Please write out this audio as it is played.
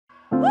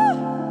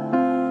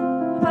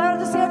A palavra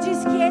do Senhor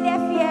diz que Ele é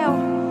fiel,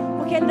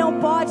 porque Ele não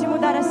pode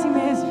mudar a si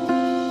mesmo.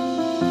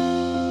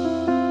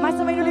 Mas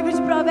também no livro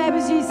de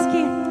Provérbios diz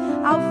que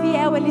ao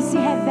fiel Ele se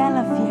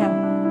revela fiel.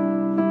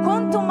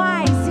 Quanto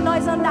mais se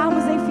nós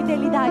andarmos em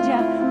fidelidade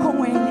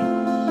com Ele,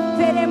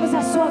 veremos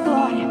a sua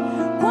glória.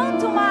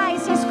 Quanto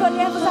mais se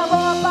escolhermos a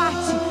boa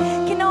parte,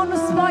 que não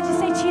nos pode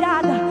ser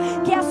tirada,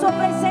 que é a sua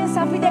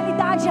presença, a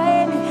fidelidade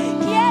a Ele,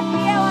 que é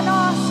fiel a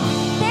nós.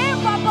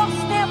 Tempo após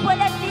tempo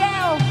Ele é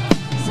fiel.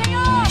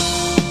 Senhor,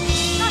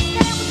 nós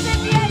queremos ser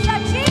fiéis a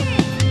Ti.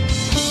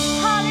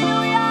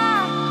 Aleluia,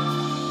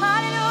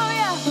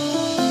 aleluia.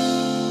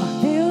 Ó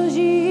Deus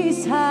de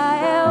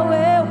Israel,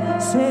 eu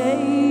sei.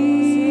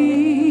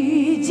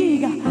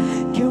 Diga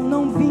que eu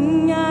não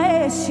vim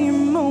a este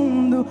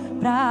mundo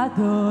pra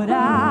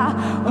adorar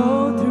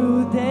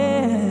outro Deus.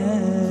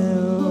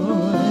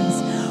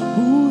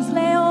 Os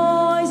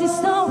leões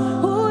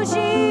estão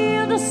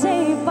rugindo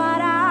sem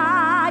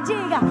parar.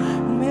 Diga,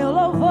 o meu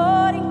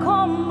louvor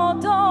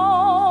incomodou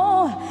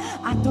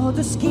a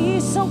todos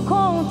que são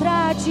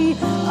contra Ti,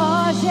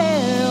 ó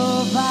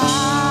Jeová.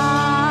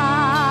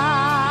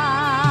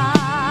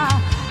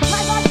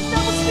 Mas nós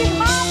estamos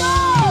firmados.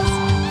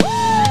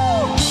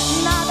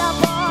 Nada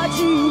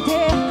pode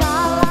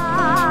intercalar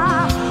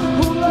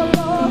o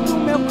louvor do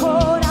meu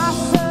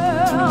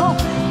coração.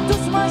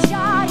 Dos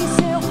manjares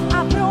eu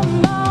abro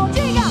mão.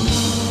 Diga,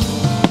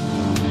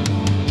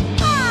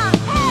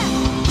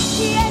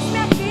 e eis-me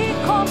aqui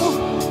como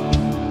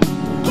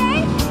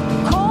quem?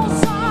 Com os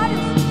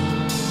olhos,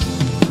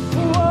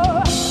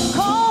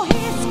 com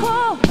risco.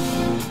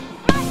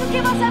 Mas o que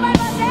você vai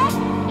fazer?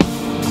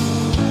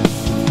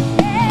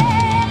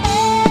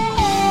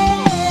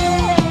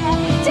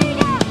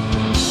 Diga,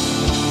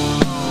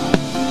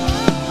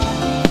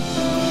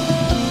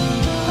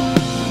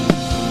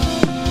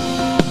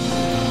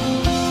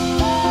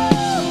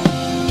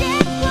 que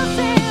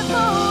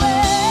exclusivo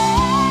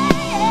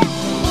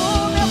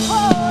o meu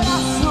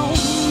coração.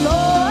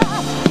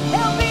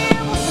 Eu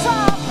vivo só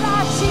pra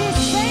Ti,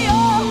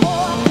 Senhor.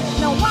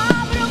 Não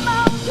abro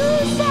mão do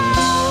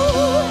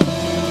céu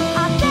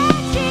até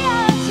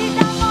diante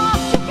da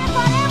morte. O que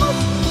faremos?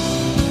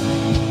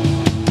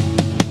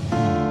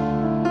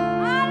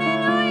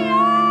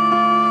 Aleluia!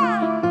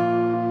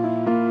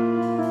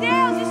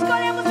 Deus,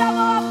 escolhemos a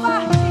boa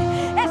parte,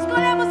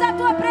 escolhemos a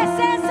Tua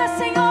presença,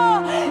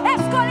 Senhor,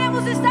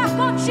 escolhemos estar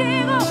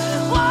contigo.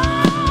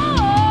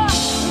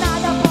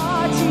 Nada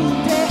pode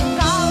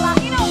intercalar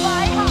e não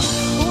vai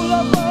o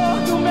louvor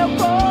do meu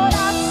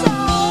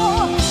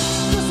coração.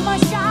 Dos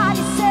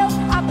manjares eu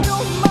abro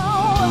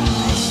mão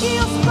e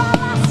os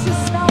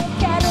palácios não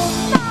quero,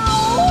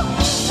 não.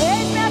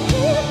 Eis-me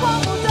aqui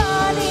como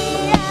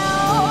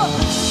Daniel,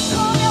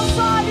 com meus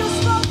olhos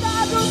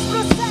voltados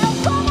pro céu,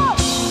 como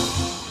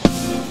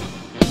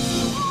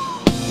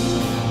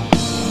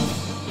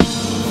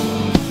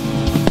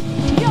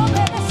e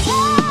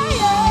obedecer,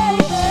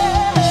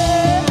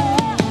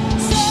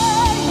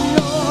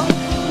 Senhor.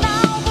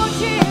 Não vou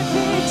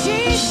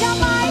dividir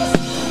jamais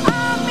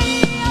a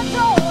minha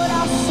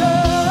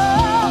adoração.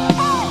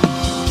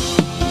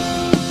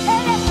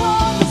 Ele é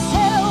todo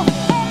seu,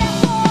 Ele é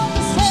todo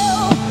seu.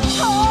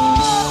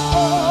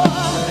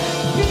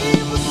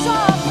 Vivo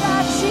só pra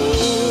Ti,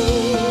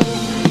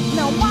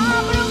 não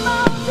abro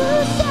mão do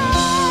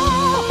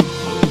céu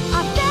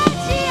até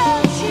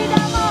diante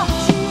da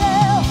morte.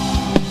 Eu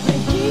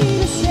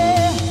prefiro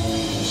ser.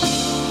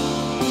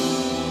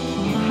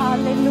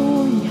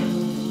 Aleluia,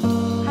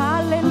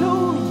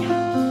 aleluia,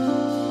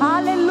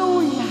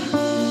 aleluia.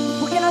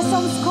 Porque nós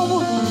somos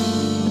como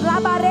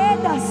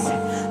labaredas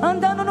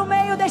andando no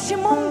meio deste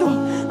mundo,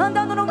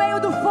 andando no meio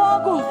do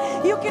fogo.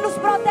 E o que nos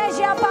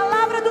protege é a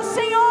palavra do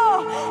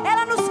Senhor.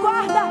 Ela nos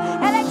guarda,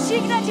 ela é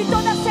digna de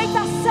toda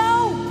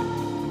aceitação.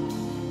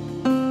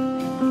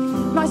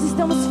 Nós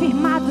estamos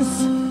firmados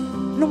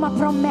numa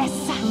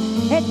promessa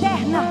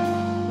eterna.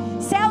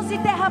 Céus e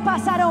terra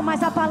passarão,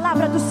 mas a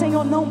palavra do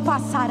Senhor não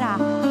passará.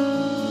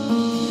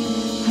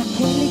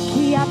 Aquele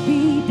que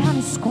habita no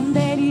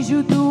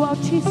esconderijo do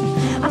Altíssimo,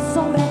 a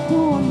sombra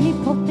do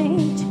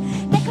Onipotente.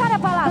 Declara a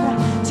palavra: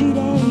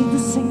 direi do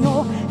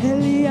Senhor,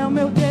 Ele é o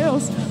meu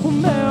Deus, o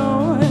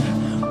meu.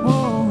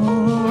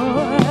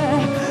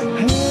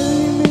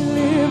 Ele me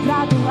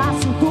livra do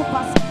laço do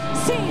passado,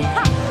 sim,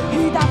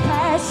 e da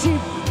peste.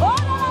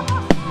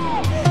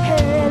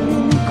 Ele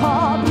me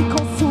cobre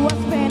com suas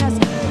penas,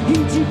 e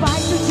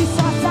debaixo de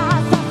suas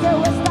asas eu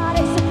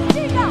estarei.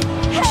 Diga,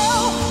 eu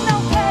não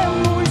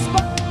temo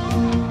espanto,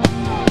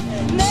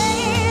 nem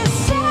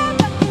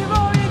seta que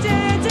voe de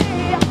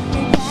dia,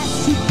 nem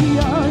peste que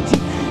ande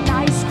na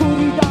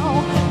escuridão,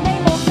 nem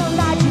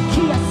mortandade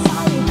que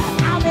assale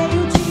a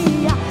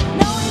meio-dia.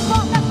 Não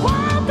importa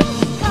quantos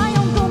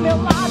caiam do meu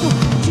lado,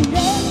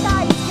 direita,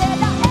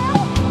 esquerda,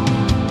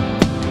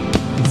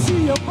 se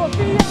eu for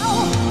fiel,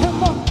 eu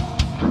morro.